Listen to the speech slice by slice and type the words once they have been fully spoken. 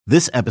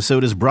This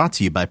episode is brought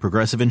to you by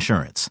Progressive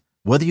Insurance.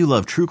 Whether you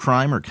love true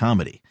crime or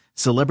comedy,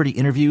 celebrity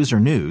interviews or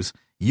news,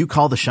 you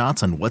call the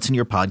shots on what's in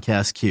your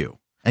podcast queue.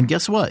 And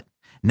guess what?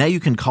 Now you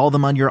can call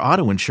them on your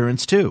auto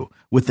insurance too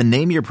with the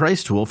Name Your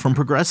Price tool from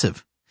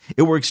Progressive.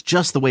 It works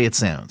just the way it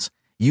sounds.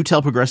 You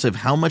tell Progressive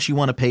how much you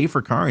want to pay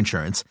for car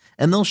insurance,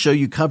 and they'll show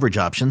you coverage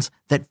options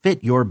that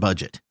fit your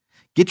budget.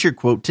 Get your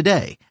quote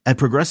today at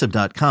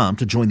Progressive.com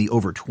to join the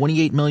over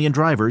 28 million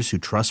drivers who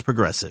trust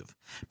Progressive.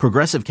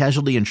 Progressive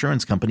Casualty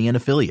Insurance Company and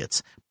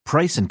Affiliates.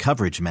 Price and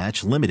coverage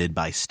match limited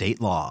by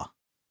state law.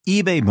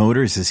 eBay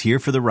Motors is here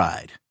for the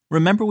ride.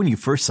 Remember when you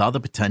first saw the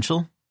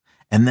potential?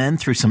 And then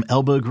through some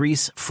elbow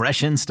grease,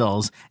 fresh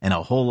installs, and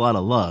a whole lot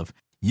of love,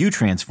 you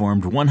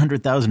transformed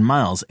 100,000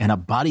 miles and a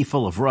body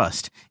full of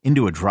rust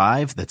into a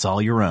drive that's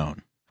all your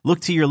own.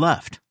 Look to your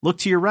left. Look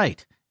to your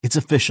right. It's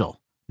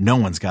official. No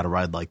one's got a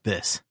ride like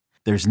this.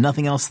 There's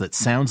nothing else that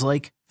sounds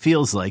like,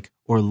 feels like,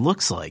 or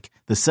looks like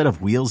the set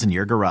of wheels in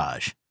your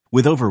garage.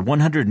 With over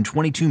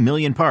 122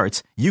 million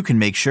parts, you can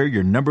make sure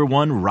your number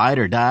one ride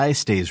or die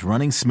stays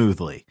running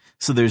smoothly.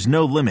 So there's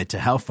no limit to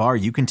how far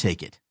you can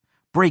take it.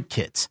 Brake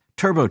kits,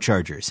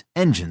 turbochargers,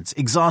 engines,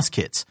 exhaust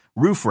kits,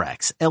 roof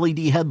racks, LED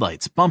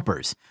headlights,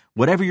 bumpers.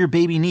 Whatever your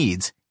baby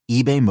needs,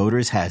 eBay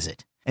Motors has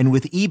it. And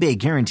with eBay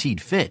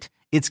Guaranteed Fit,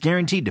 it's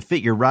guaranteed to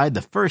fit your ride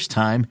the first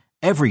time,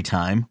 every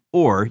time,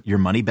 or your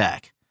money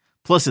back.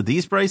 Plus, at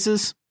these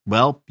prices,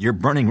 well, you're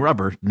burning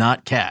rubber,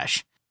 not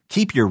cash.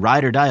 Keep your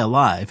ride or die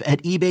alive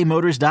at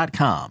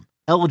ebaymotors.com.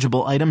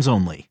 Eligible items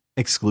only.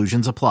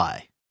 Exclusions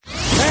apply.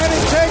 And he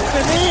takes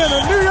the knee, and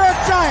the New York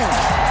Giants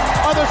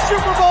are the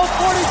Super Bowl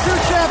 42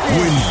 champions.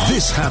 When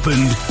this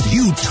happened,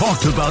 you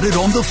talked about it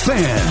on The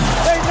Fan.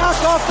 They knock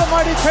off the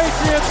mighty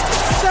Patriots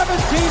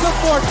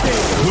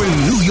 17-14. When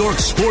New York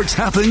sports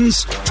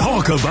happens,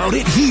 talk about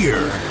it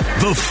here.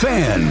 The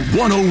Fan,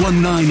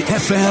 101.9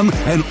 FM,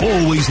 and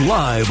always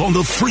live on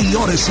the free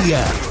Odyssey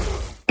app.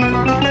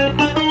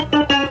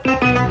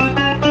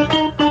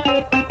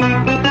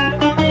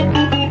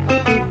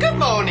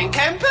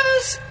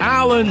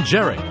 Alan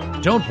Jerry.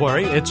 Don't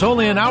worry, it's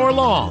only an hour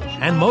long,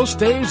 and most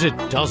days it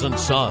doesn't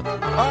suck. All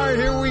right,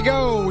 here we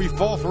go. We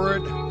fall for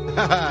it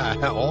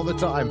all the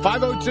time.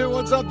 502,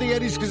 what's up, the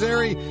Eddie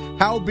Schizzeri?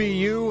 How be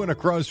you? And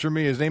across from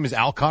me, his name is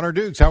Al Connor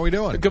Dukes. How we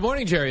doing? Good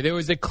morning, Jerry. There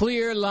was a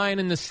clear line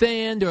in the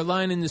sand or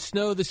line in the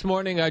snow this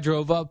morning. I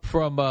drove up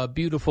from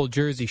beautiful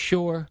Jersey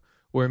Shore,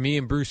 where me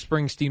and Bruce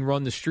Springsteen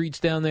run the streets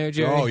down there,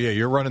 Jerry. Oh, yeah,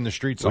 you're running the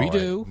streets all We right.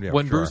 do. Yeah,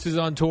 when sure. Bruce is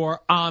on tour,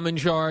 I'm in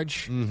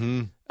charge.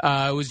 Mm-hmm.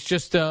 It was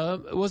just,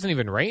 it wasn't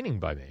even raining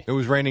by me. It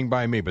was raining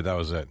by me, but that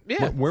was it.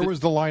 Yeah. Where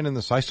was the line in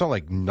this? I saw,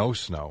 no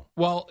snow.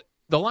 Well,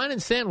 the line in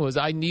sand was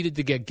I needed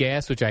to get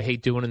gas, which I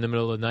hate doing in the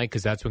middle of the night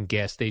because that's when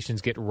gas stations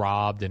get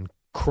robbed and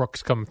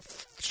crooks come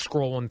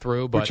scrolling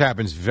through. But Which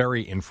happens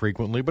very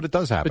infrequently, but it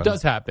does happen. It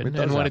does happen.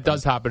 When it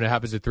does happen, it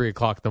happens at 3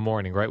 o'clock in the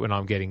morning, right when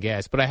I'm getting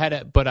gas. But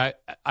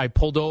I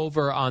pulled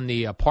over on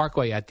the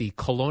Parkway at the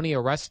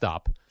Colonia rest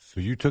stop. So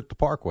you took the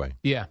Parkway.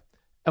 Yeah.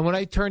 And when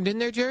I turned in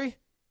there, Jerry,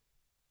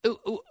 it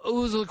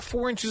was like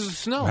 4 inches of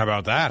snow. How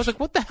about that? I was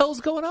like, what the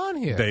hell's going on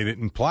here? They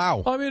didn't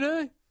plow. I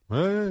mean,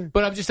 Hey.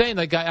 But I'm just saying,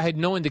 I had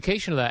no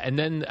indication of that. And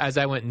then as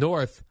I went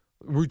north,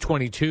 Route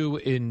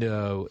 22 in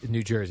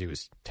New Jersey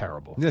was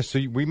terrible. Yeah, so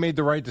we made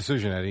the right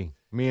decision, Eddie.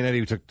 Me and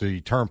Eddie took the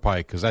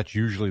Turnpike because that's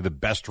usually the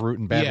best route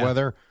in bad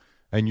weather,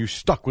 and you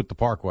stuck with the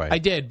Parkway. I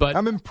did, but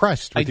I'm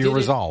impressed with your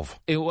resolve.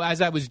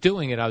 As I was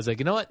doing it, I was like,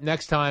 you know what?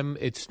 Next time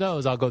it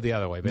snows, I'll go the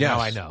other way. But Yes.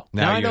 now I know.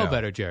 Now I you know know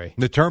better, Jerry.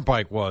 The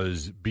Turnpike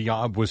was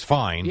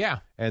fine.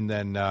 Yeah. And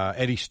then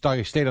Eddie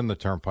stayed on the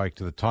Turnpike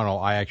to the tunnel.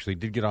 I actually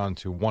did get on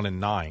to 1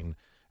 and 9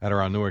 at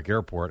around Newark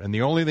Airport. And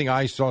the only thing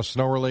I saw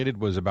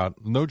snow-related was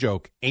about, no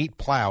joke, 8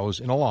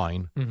 plows in a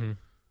line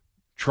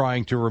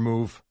trying to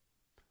remove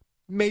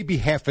maybe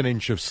half an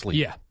inch of sleet.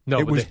 Yeah. No,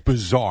 it was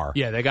bizarre.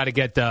 Yeah, they got to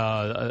get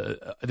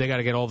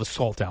all the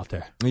salt out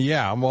there.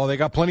 Yeah, well, they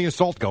got plenty of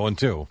salt going,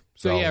 too.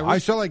 So yeah, I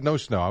still like no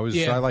snow.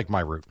 I like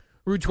my route.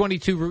 Route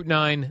 22, Route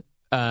 9,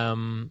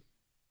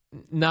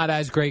 not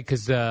as great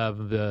because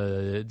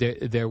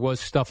there was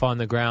stuff on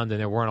the ground and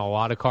there weren't a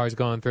lot of cars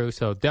going through.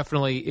 So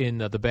definitely in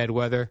the bad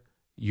weather,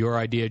 your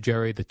idea,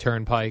 Jerry, the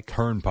Turnpike.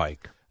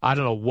 I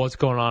don't know what's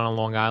going on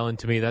Long Island.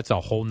 To me, that's a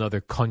whole nother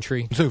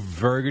country. It's a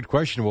very good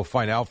question. We'll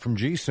find out from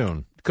G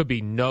soon. Could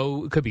be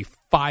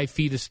 5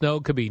 feet of snow.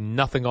 Could be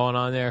nothing going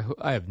on there.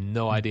 I have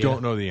no idea.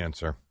 Don't know the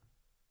answer.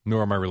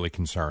 Nor am I really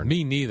concerned.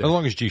 Me neither. As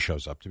long as G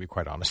shows up, to be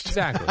quite honest.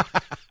 Exactly.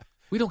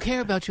 We don't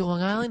care about you,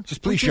 Long Island. Please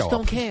show up. We just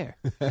don't care.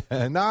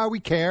 Nah, we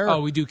care.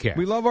 Oh, we do care.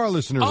 We love our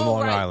listeners in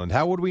Long Island.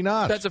 How would we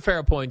not? That's a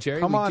fair point, Jerry.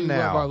 Come on we do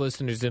now. love our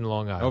listeners in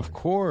Long Island. Of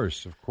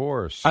course.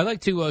 I like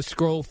to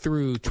scroll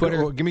through Twitter.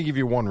 Well, give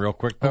you one real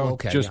quick, though. Oh,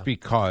 okay, just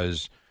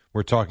because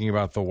we're talking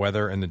about the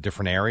weather and the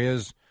different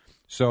areas.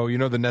 So,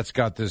 the Nets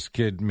got this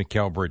kid,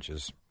 Mikal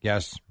Bridges.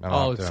 Yes?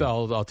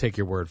 I'll take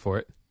your word for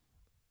it.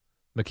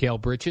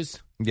 Mikal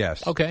Bridges?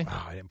 Yes. Okay.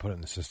 Oh, I didn't put it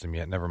in the system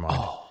yet. Never mind.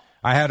 Oh.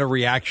 I had a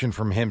reaction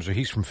from him. So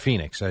he's from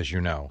Phoenix, as you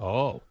know.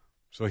 Oh.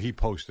 So he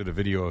posted a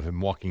video of him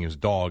walking his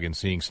dog and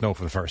seeing snow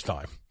for the first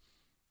time.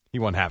 He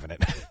wasn't having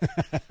it.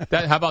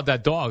 How about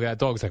that dog? That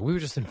dog's like, we were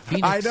just in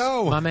Phoenix. I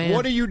know. my man.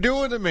 What are you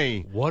doing to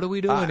me? What are we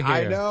doing here?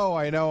 I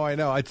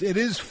know. It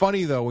is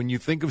funny, though, when you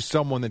think of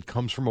someone that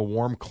comes from a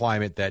warm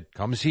climate that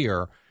comes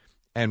here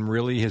and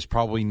really has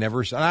probably never,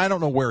 and I don't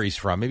know where he's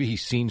from. Maybe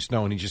he's seen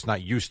snow and he's just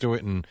not used to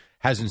it and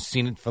hasn't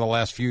seen it for the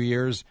last few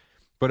years.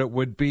 But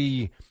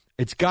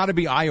it's got to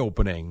be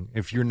eye-opening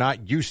if you're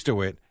not used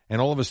to it. And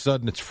all of a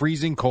sudden, it's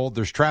freezing cold.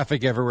 There's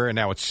traffic everywhere, and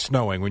now it's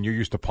snowing when you're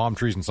used to palm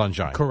trees and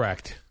sunshine.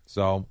 Correct.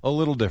 So a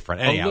little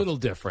different. Anyhow, a little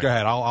different. Go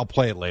ahead. I'll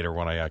play it later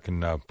when I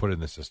can put it in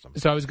the system.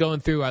 So I was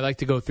going through. I like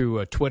to go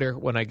through Twitter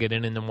when I get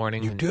in the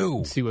morning.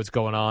 And see what's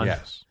going on.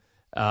 Yes.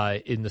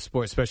 In the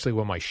sport, especially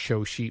when my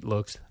show sheet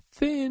looks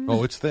thin.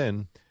 Oh, it's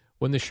thin.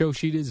 When the show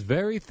sheet is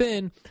very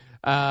thin.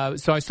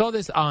 So I saw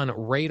this on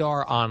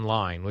Radar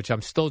Online, which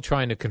I'm still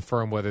trying to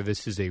confirm whether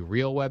this is a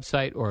real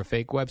website or a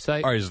fake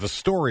website. All right, is the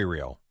story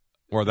real?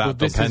 Or that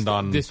depend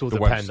on this will the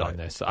depend website? On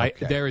this.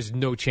 Okay. There is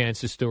no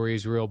chance the story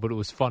is real, but it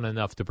was fun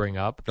enough to bring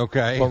up.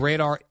 Okay. But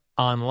Radar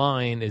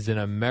Online is an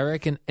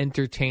American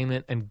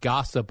entertainment and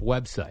gossip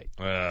website.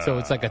 So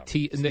it's like it's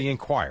the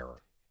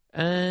Inquirer.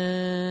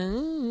 I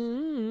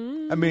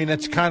mean,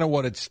 that's kind of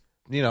what it's,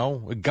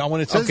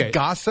 when it says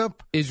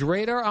gossip. Is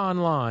Radar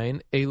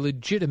Online a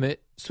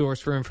legitimate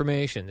source for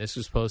information? This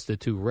was posted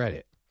to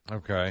Reddit.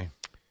 Okay.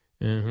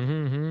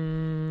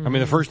 Mm-hmm. I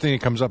mean, the first thing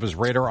that comes up is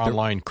Radar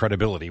Online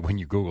credibility when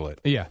you Google it.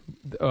 Yeah.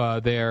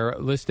 They're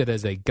listed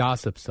as a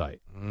gossip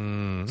site.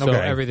 So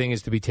everything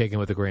is to be taken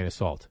with a grain of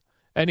salt.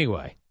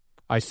 Anyway,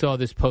 I saw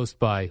this post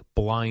by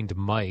Blind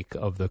Mike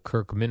of the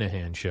Kirk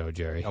Minahan Show,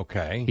 Jerry.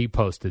 Okay. He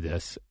posted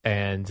this,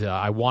 and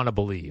I want to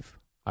believe.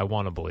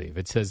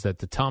 It says that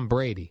the Tom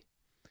Brady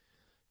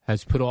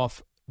has put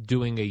off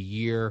doing a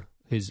year,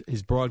 his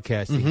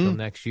broadcasting till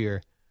next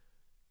year,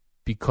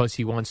 because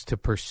he wants to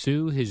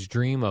pursue his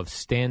dream of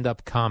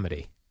stand-up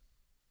comedy.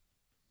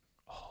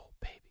 Oh,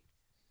 baby.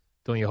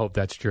 Don't you hope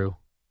that's true?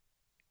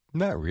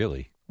 Not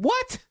really.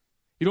 What?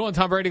 You don't want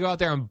Tom Brady to go out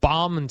there and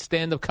bomb in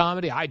stand-up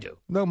comedy? I do.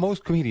 No,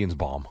 most comedians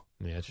bomb.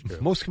 Yeah, that's true.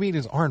 Most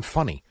comedians aren't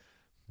funny.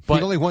 But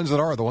the only ones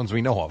that are the ones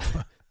we know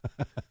of.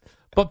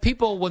 But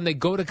people, when they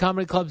go to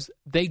comedy clubs,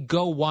 they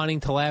go wanting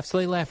to laugh, so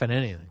they laugh at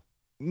anything.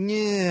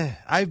 Yeah,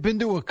 I've been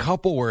to a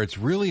couple where it's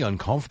really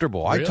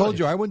uncomfortable. Really? I told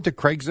you, I went to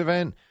Craig's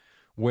event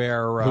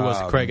where... Who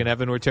was Craig and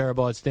Evan were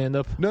terrible at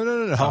stand-up?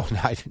 No,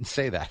 I didn't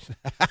say that.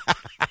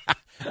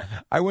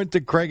 I went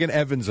to Craig and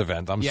Evan's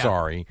event, I'm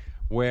sorry,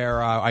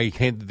 where I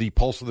handed the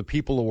Pulse of the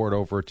People Award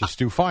over to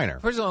Stu Feiner.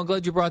 First of all, I'm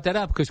glad you brought that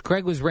up, because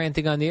Craig was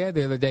ranting on the air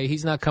the other day.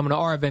 He's not coming to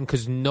our event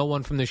because no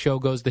one from the show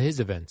goes to his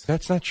events.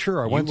 That's not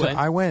true. I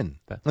went.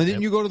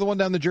 Didn't you go to the one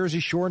down the Jersey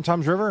Shore in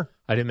Toms River?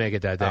 I didn't make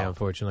it that day,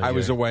 unfortunately. I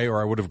was away,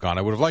 or I would have gone.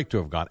 I would have liked to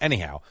have gone.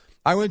 Anyhow,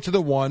 I went to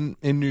the one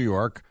in New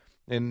York,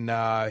 and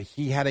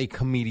he had a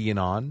comedian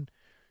on.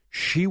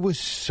 She was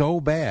so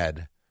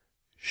bad,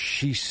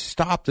 she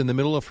stopped in the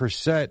middle of her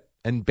set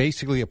and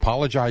basically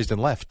apologized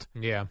and left.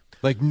 Yeah.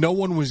 Like, no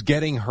one was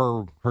getting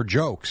her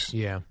jokes.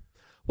 Yeah.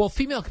 Well,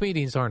 female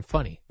comedians aren't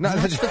funny. No,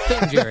 that's the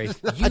thing, Jerry.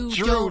 That's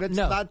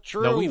not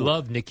true. No, we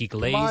love Nikki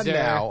Glaser. Come on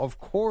now, of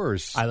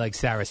course. I like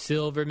Sarah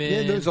Silverman.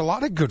 Yeah, there's a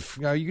lot of good...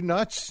 Are you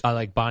nuts? I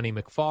like Bonnie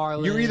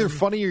McFarlane. You're either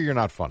funny or you're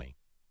not funny.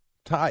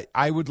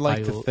 I would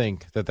like to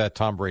think that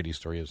Tom Brady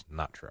story is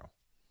not true.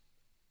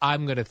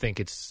 I'm going to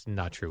think it's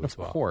not true as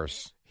well. Of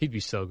course. He'd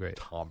be so great.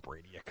 Tom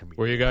Brady, a comedian.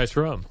 Where are you guys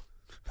from?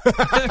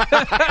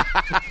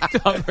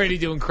 Tom Brady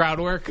doing crowd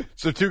work.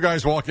 So two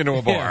guys walk into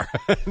a bar.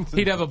 Yeah.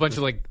 He'd have a bunch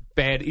of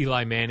bad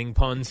Eli Manning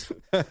puns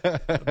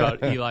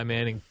about Eli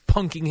Manning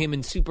punking him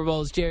in Super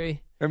Bowls,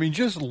 Jerry. I mean,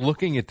 just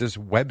looking at this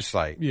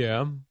website.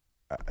 Yeah.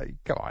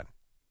 Come on.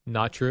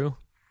 Not true?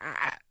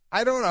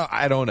 I don't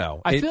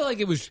know. I feel like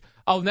it was...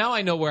 Oh, now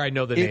I know where I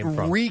know the name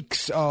from. It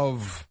reeks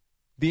of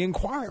the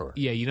Inquirer.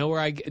 Yeah, you know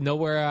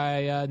where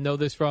I know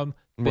this from?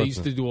 They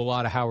used to do a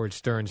lot of Howard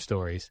Stern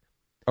stories.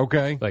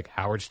 Okay. Like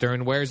Howard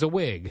Stern wears a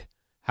wig.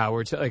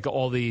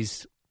 All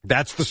these.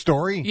 That's the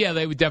story? Yeah,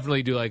 they would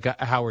definitely do a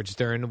Howard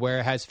Stern where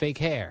it has fake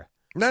hair.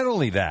 Not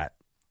only that,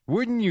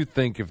 wouldn't you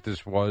think if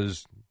this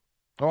was,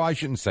 I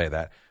shouldn't say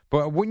that,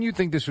 but wouldn't you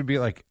think this would be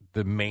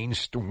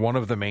one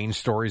of the main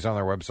stories on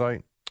their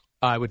website?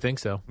 I would think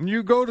so.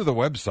 You go to the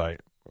website.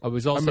 I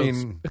was also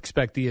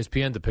expect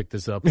ESPN to pick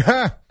this up.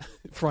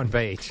 Front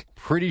page.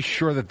 Pretty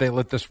sure that they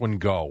let this one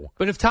go.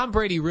 But if Tom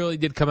Brady really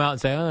did come out and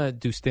say,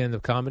 do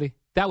stand-up comedy,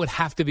 that would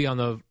have to be on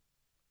the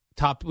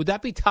top. Would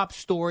that be top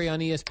story on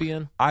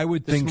ESPN? I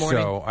would think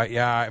so.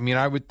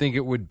 I would think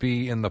it would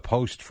be in the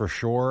Post for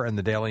sure, and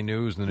the Daily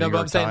News, and the New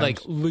York Times. I'm saying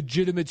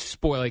legitimate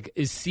sport.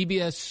 Is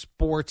CBS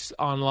Sports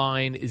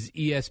online? Is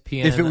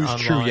ESPN If it was online?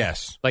 True,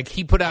 yes.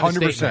 He put out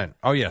 100%. A statement.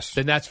 Oh, yes.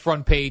 Then that's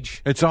front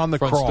page. It's on the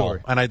crawl,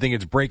 story. And I think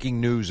it's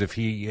breaking news if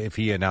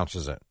he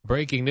announces it.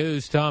 Breaking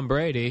news, Tom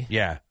Brady.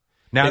 Yeah.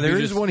 Now, there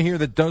is one here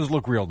that does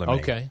look real to me.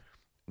 Okay.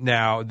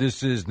 Now,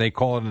 they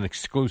call it an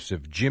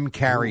exclusive. Jim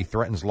Carrey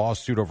threatens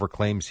lawsuit over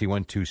claims he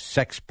went to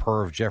sex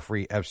perv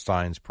Jeffrey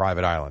Epstein's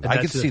private island. I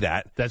could see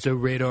that. That's a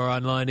Radar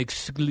Online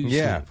exclusive.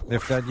 Yeah.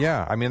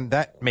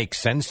 That makes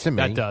sense to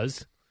me. That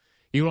does.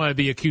 You don't want to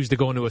be accused of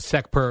going to a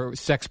sex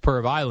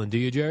perv island, do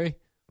you, Jerry?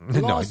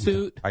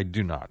 Lawsuit. No, I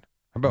do not.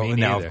 How about Me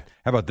now? neither.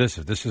 How about this?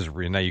 If this is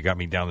real, now you got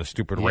me down the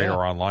stupid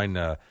radar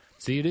online.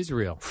 See, it is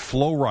real.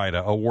 Flo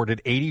Rida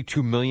awarded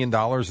 $82 million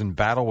in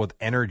battle with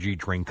energy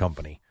drink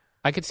company.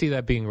 I could see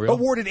that being real.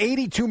 Awarded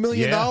 $82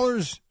 million?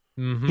 Yeah.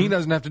 Mm-hmm. He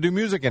doesn't have to do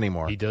music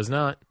anymore. He does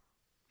not.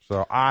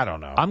 So, I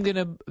don't know. I'm going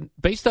to,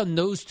 based on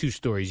those two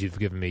stories you've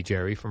given me,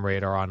 Jerry, from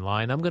Radar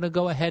Online, I'm going to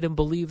go ahead and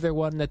believe they're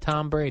one to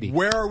Tom Brady.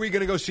 Where are we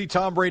going to go see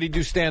Tom Brady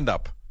do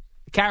stand-up?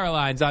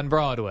 Caroline's on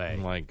Broadway.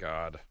 Oh, my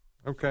God.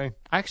 Okay.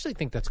 I actually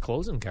think that's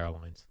closing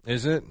Caroline's.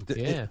 Is it?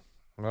 Yeah.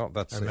 Well,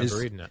 that's... I remember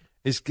reading it.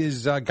 Is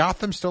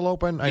Gotham still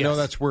open? I know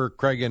that's where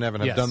Craig and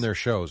Evan have done their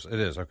shows. It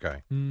is,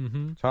 okay.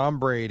 Mm-hmm. Tom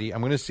Brady.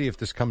 I'm going to see if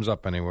this comes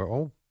up anywhere.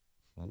 Oh,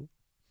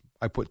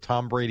 I put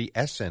Tom Brady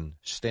Essen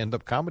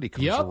stand-up comedy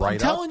comes right up. I'm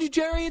telling you,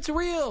 Jerry, it's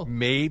real.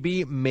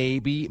 Maybe.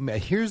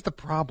 Here's the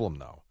problem,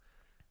 though.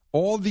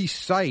 All these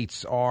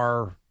sites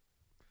are,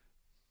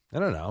 I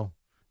don't know,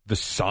 the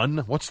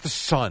Sun. What's the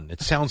Sun?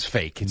 It sounds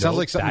fake. It sounds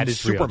like something that is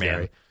Superman. Real,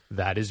 Jerry.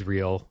 That is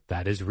real.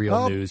 That is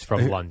real news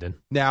from London.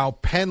 Now,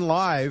 Penn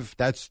Live,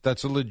 that's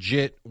a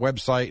legit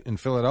website in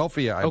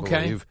Philadelphia, I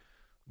believe.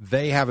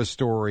 They have a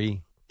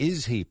story.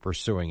 Is he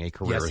pursuing a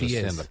career as a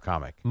stand-up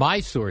comic? My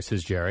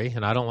sources, Jerry,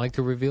 and I don't like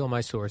to reveal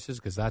my sources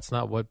because that's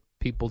not what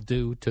people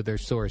do to their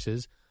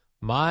sources.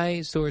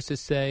 My sources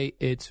say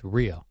it's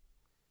real.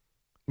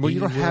 Well, you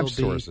don't have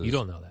sources. You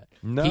don't know that.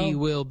 No. He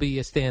will be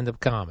a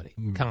stand-up comic.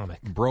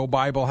 Bro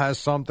Bible has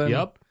something.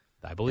 Yep.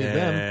 I believe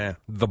them.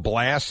 The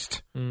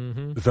Blast.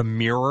 Mm-hmm. The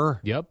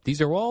Mirror. Yep.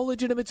 These are all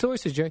legitimate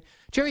sources, Jerry.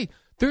 Jerry,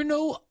 they're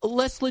no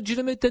less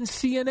legitimate than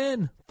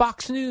CNN,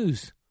 Fox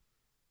News.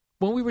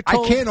 When we were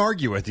told, I can't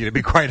argue with you, to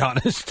be quite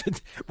honest.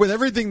 With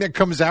everything that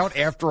comes out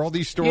after all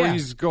these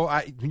stories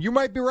you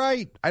might be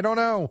right. I don't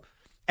know.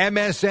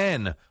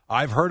 MSN.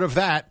 I've heard of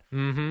that.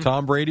 Mm-hmm.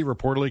 Tom Brady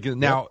reportedly.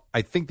 Now,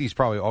 I think these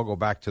probably all go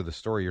back to the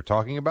story you're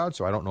talking about,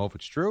 so I don't know if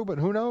it's true, but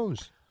who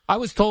knows? I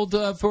was told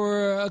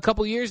for a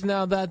couple years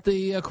now that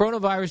the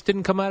coronavirus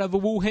didn't come out of a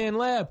Wuhan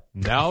lab.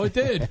 Now it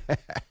did.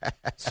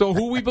 So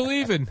who we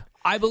believe in?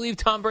 I believe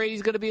Tom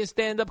Brady's going to be a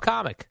stand-up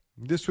comic.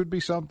 This would be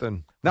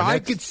something. Now, I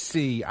could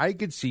see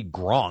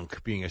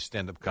Gronk being a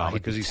stand-up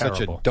comic because he's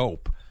such a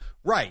dope.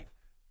 Right.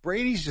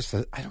 Brady's just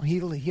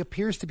he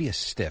appears to be a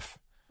stiff.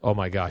 Oh,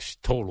 my gosh.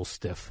 Total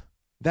stiff.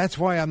 That's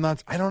why I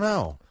don't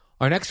know.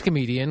 Our next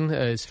comedian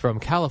is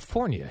from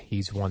California.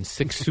 He's won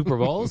 6 Super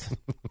Bowls.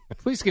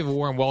 Please give a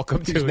warm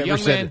welcome to a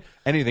young man.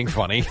 Anything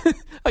funny.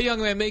 A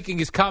young man making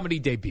his comedy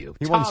debut.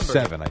 He won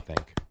 7, I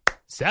think.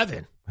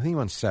 7? I think he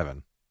won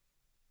 7.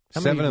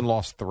 7 and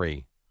lost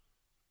 3.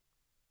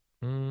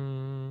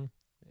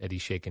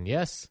 Eddie's shaking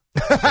yes.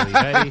 I believe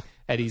Eddie.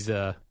 Eddie's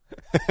a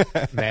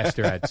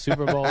master at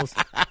Super Bowls.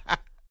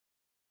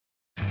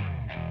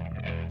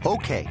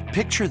 Okay,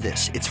 picture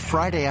this. It's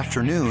Friday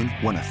afternoon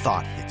when a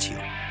thought hits you.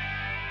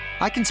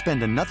 I can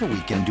spend another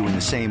weekend doing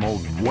the same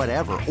old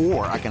whatever,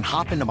 or I can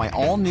hop into my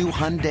all-new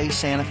Hyundai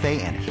Santa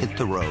Fe and hit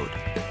the road.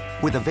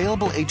 With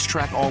available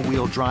H-Track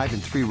all-wheel drive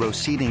and 3-row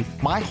seating,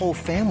 my whole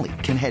family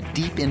can head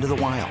deep into the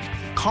wild.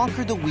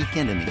 Conquer the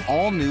weekend in the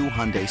all-new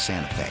Hyundai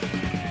Santa Fe.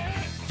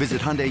 Visit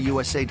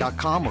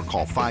HyundaiUSA.com or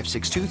call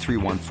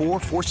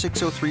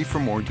 562-314-4603 for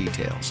more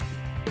details.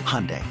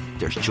 Hyundai,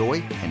 there's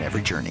joy in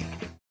every journey.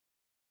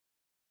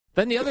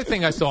 Then the other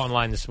thing I saw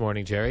online this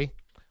morning, Jerry,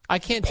 I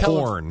can't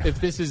tell if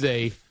this is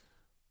a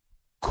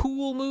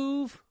cool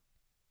move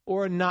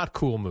or a not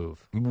cool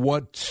move.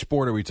 What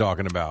sport are we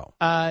talking about?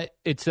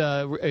 It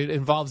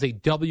involves a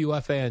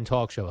WFAN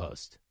talk show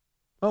host.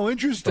 Oh,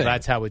 interesting. So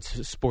that's how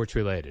it's sports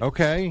related.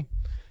 Okay.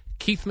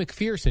 Keith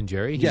McPherson,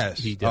 Jerry.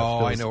 Yes.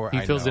 I know. He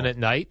fills in at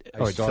night.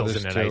 I saw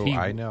this too.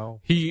 I know.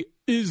 He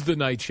is the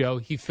night show.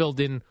 He filled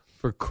in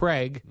for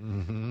Craig.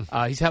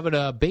 Mm-hmm. He's having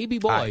a baby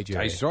boy,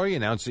 Jerry. I saw you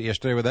announced it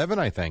yesterday with Evan,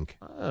 I think.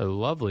 Oh,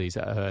 lovely.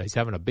 He's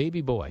having a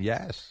baby boy.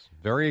 Yes.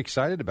 Very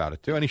excited about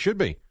it, too, and he should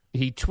be.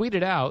 He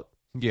tweeted out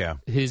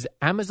his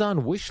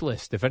Amazon wish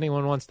list if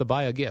anyone wants to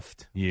buy a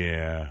gift.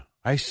 Yeah.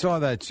 I saw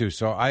that, too.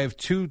 So I have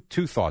two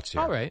thoughts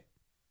here. All right.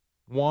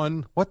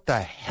 One, what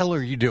the hell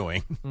are you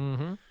doing?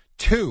 Mm-hmm.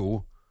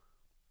 2,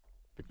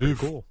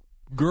 cool.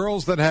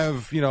 Girls that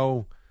have,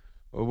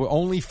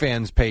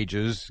 OnlyFans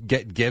pages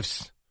get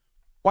gifts.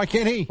 Why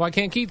can't he? Why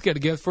can't Keith get a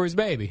gift for his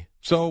baby?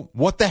 So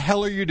what the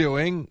hell are you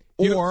doing?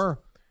 Or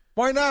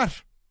why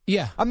not?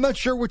 Yeah. I'm not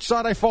sure which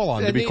side I fall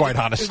on, to be quite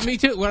honest. Me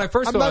too. When I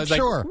first saw it, I was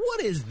sure. like,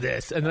 what is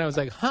this? And then I was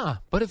like,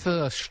 but if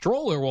a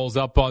stroller rolls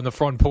up on the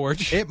front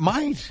porch? It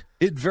might.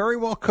 It very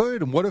well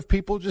could. And what if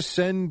people just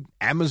send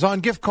Amazon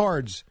gift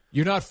cards?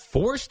 You're not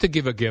forced to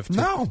give a gift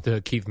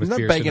to Keith McPherson.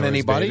 I'm not begging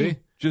anybody. Baby.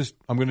 Just,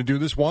 I'm going to do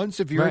this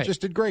once. If you're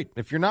interested, great.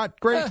 If you're not,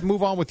 great.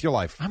 Move on with your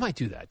life. I might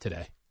do that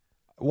today.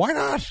 Why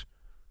not?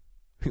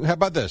 How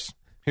about this?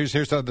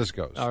 Here's how this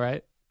goes. All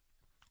right.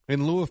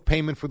 In lieu of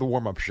payment for the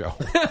warm-up show,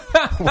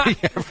 we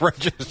have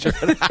registered.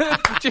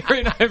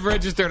 Jerry and I have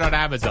registered on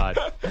Amazon.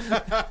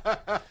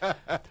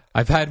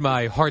 I've had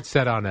my heart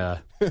set on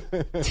a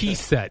tea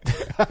set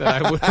that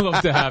I would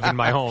love to have in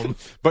my home.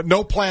 But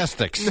no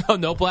plastics.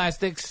 No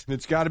plastics.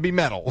 It's got to be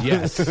metal.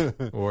 Yes,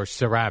 or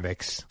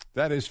ceramics.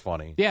 That is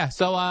funny. Yeah,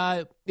 so,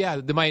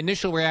 my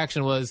initial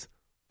reaction was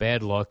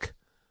bad look.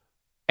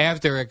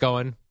 After it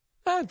going,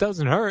 it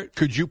doesn't hurt.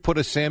 Could you put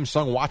a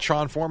Samsung watch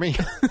on for me?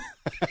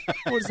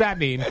 What does that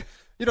mean?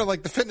 You know,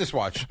 like the fitness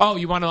watch. Oh,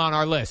 you want it on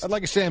our list? I'd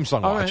like a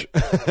Samsung All watch.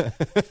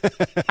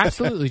 Right.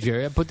 Absolutely,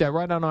 Jerry. I put that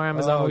right on our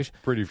Amazon wish.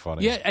 Pretty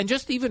funny. Yeah, and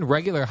just even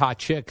regular hot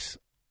chicks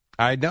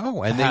I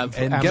know. And have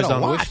they Amazon get a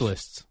lot. wish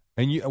lists.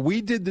 And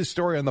we did this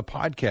story on the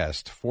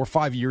podcast 4 or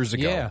 5 years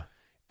ago. Yeah.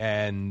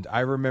 And I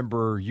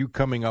remember you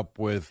coming up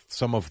with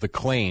some of the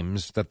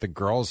claims that the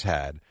girls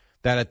had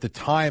that at the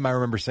time I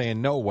remember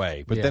saying, no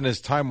way. But then as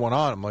time went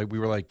on, we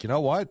were like, you know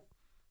what?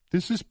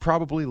 This is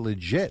probably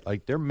legit.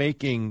 Like, they're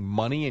making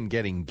money and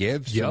getting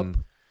gifts. Yep.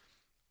 And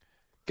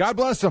God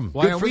bless them.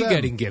 Why Good aren't for we them.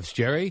 getting gifts,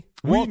 Jerry?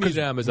 Well, We need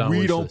an Amazon we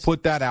wish don't list.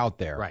 put that out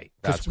there. Right.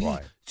 That's we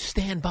why.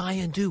 stand by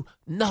and do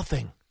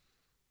nothing.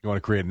 You want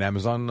to create an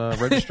Amazon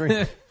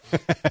registry?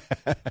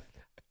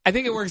 I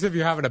think it works if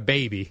you're having a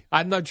baby.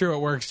 I'm not sure it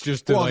works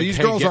just to Well, like, these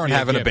hey, girls get aren't me a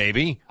having a gift.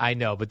 baby. I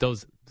know, but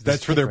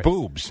That's for their different.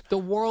 boobs. The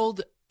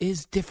world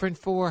is different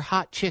for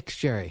hot chicks,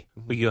 Jerry.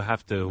 Well, you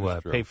have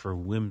to pay for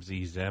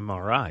Whimsy's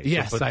MRI. So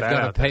Yes, put I've that got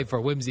to out pay there for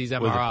Whimsy's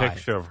MRI. with a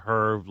picture of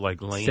her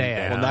like laying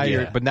Sad.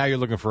 down. Well, now you're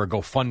looking for a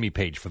GoFundMe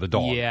page for the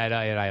dog. Yeah,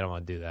 I don't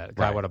want to do that.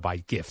 I Right. want to buy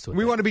gifts with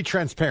We it. want to be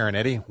transparent,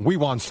 Eddie. We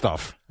want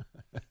stuff.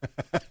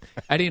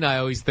 Eddie and I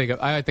always think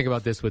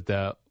about this with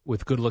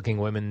good-looking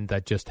women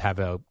that just have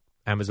a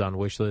Amazon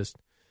wish list.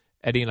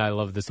 Eddie and I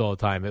love this all the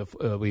time. If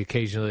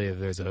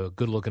there's a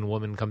good-looking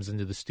woman comes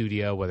into the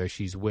studio, whether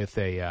she's with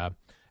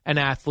an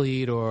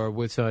athlete or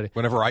with somebody.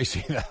 Whenever I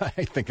see that,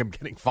 I think I'm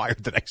getting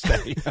fired the next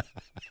day.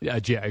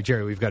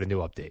 Jerry, we've got a new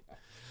update.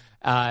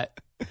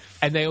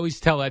 And they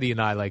always tell Eddie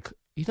and I, like,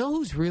 you know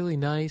who's really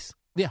nice?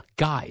 Yeah,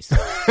 guys.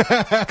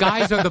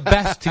 Guys are the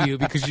best to you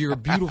because you're a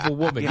beautiful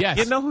woman. Yes.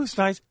 You know who's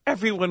nice?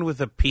 Everyone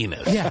with a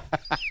penis. Yeah.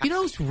 You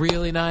know who's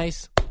really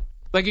nice?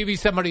 Like, if you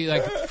somebody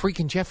like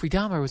freaking Jeffrey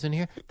Dahmer was in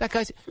here, that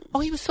guy's,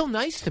 he was so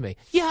nice to me.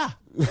 Yeah.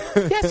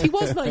 Yes, he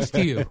was nice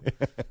to you.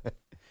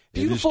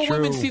 Beautiful true.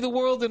 women see the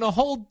world in a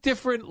whole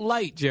different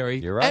light, Jerry.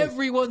 You're right.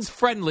 Everyone's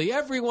friendly.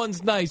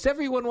 Everyone's nice.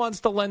 Everyone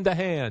wants to lend a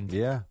hand.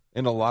 Yeah.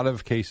 In a lot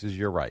of cases,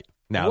 you're right.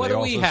 Now, What they do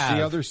also we have?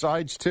 see other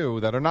sides,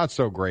 too, that are not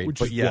so great. Which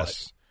but is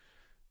yes,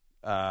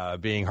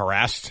 being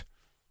harassed.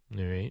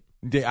 All right.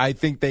 I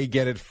think they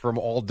get it from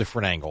all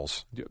different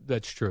angles.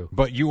 That's true.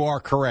 But you are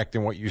correct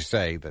in what you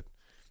say, that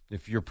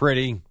if you're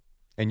pretty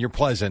and you're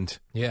pleasant,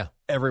 Yeah.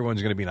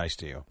 everyone's going to be nice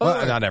to you. Oh,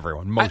 Well, not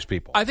everyone. Most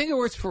people. I think it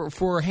works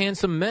for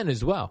handsome men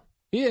as well.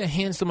 Yeah, a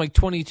handsome, like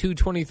 22,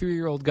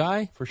 23-year-old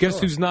guy. For Guess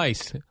sure. who's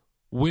nice?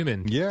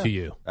 Women to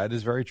you. That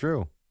is very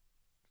true.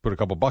 Put a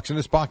couple bucks in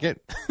his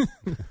pocket.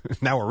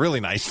 Now we're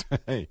really nice.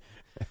 And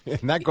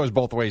that goes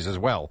both ways as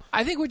well.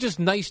 I think we're just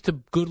nice to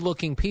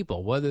good-looking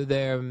people, whether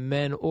they're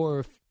men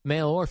or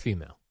male or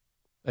female.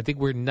 I think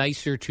we're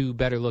nicer to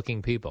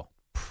better-looking people.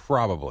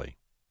 Probably.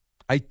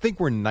 I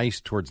think we're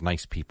nice towards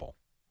nice people.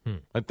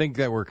 I think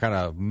that we're kind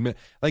of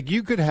like,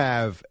 you could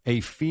have a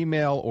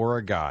female or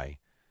a guy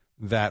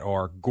that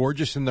are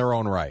gorgeous in their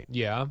own right.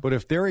 Yeah. But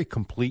if they're a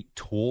complete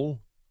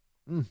tool,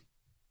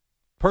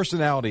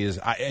 personality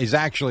is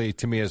actually,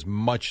 to me, as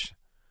much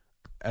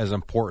as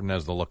important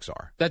as the looks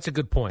are. That's a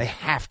good point. They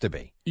have to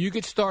be. You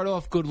could start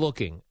off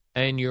good-looking,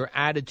 and your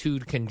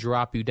attitude can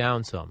drop you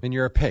down some. And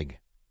you're a pig.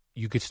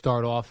 You could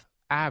start off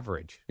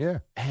average. Yeah.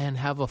 And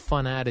have a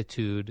fun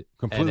attitude.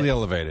 Completely and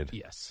elevated.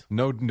 Yes.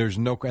 No, there's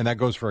no, and that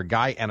goes for a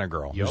guy and a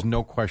girl. There's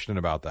no question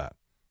about that.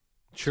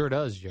 Sure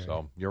does, Jerry.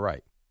 So you're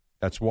right.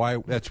 That's why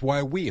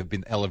we have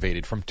been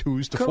elevated from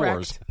 2s to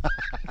Correct.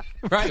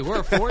 4s. Right, we're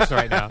a force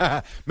right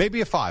now.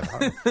 Maybe a 5.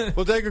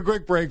 We'll take a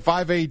quick break.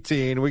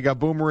 5:18. We got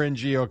Boomer and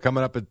Gio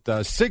coming up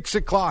at 6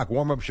 o'clock.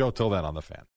 Warm-up show till then on The Fan.